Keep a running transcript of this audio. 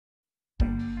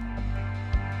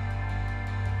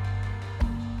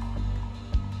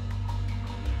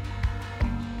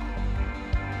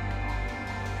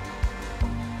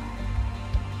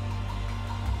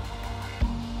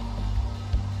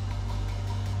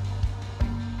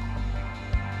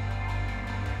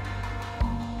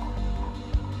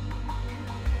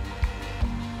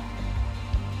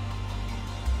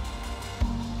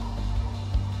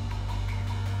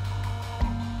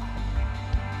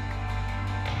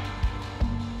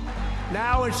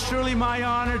Now it's truly my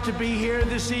honor to be here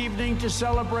this evening to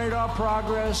celebrate our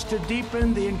progress, to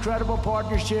deepen the incredible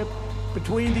partnership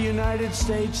between the United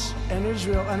States and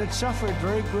Israel, and it suffered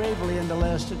very gravely in the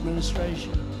last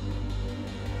administration.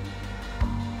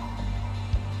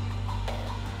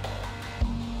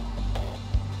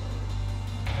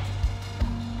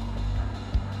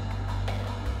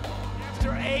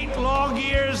 After 8 long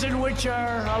years in which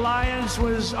our alliance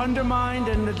was undermined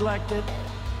and neglected,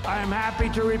 I am happy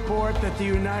to report that the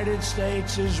United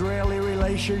States-Israeli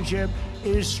relationship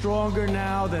is stronger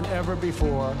now than ever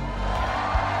before.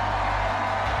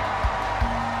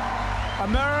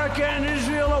 America and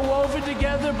Israel are woven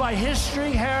together by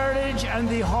history, heritage, and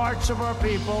the hearts of our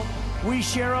people. We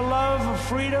share a love of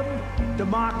freedom,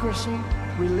 democracy,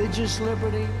 religious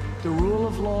liberty, the rule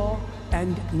of law,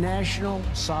 and national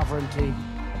sovereignty.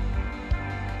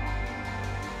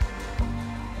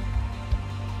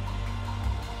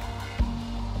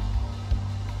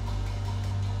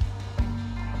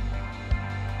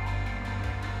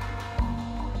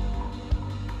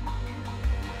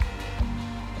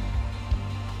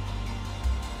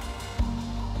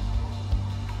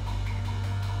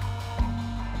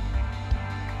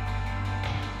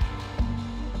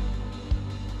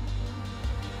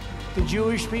 The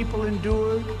Jewish people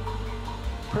endured,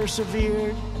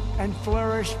 persevered, and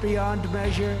flourished beyond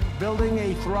measure, building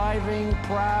a thriving,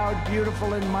 proud,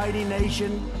 beautiful, and mighty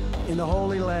nation in the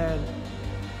Holy Land.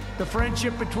 The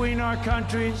friendship between our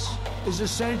countries is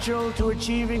essential to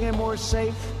achieving a more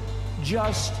safe,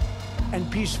 just, and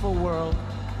peaceful world.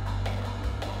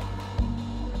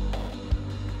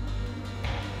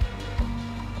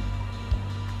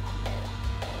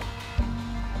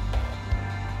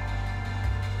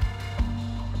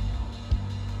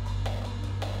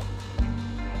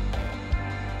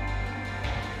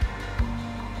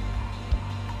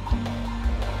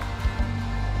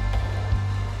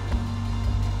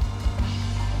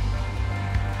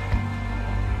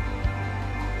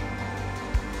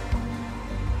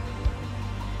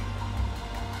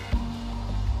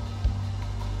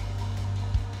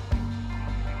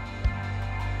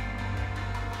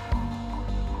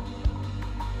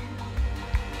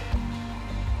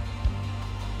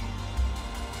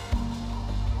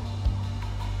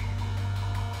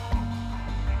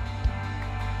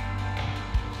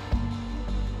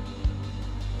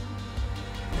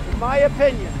 In my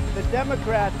opinion, the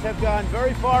Democrats have gone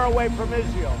very far away from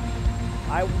Israel.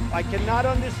 I cannot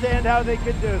understand how they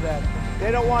could do that.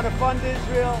 They don't want to fund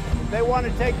Israel. They want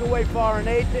to take away foreign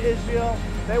aid to Israel.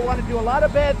 They want to do a lot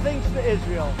of bad things to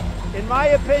Israel. In my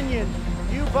opinion,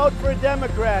 you vote for a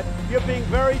Democrat, you're being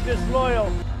very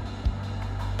disloyal.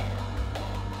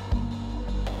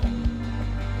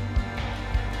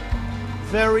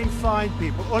 Very fine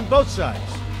people on both sides.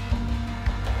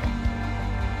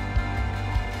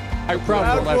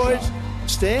 Proud boys,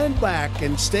 stand back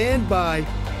and stand by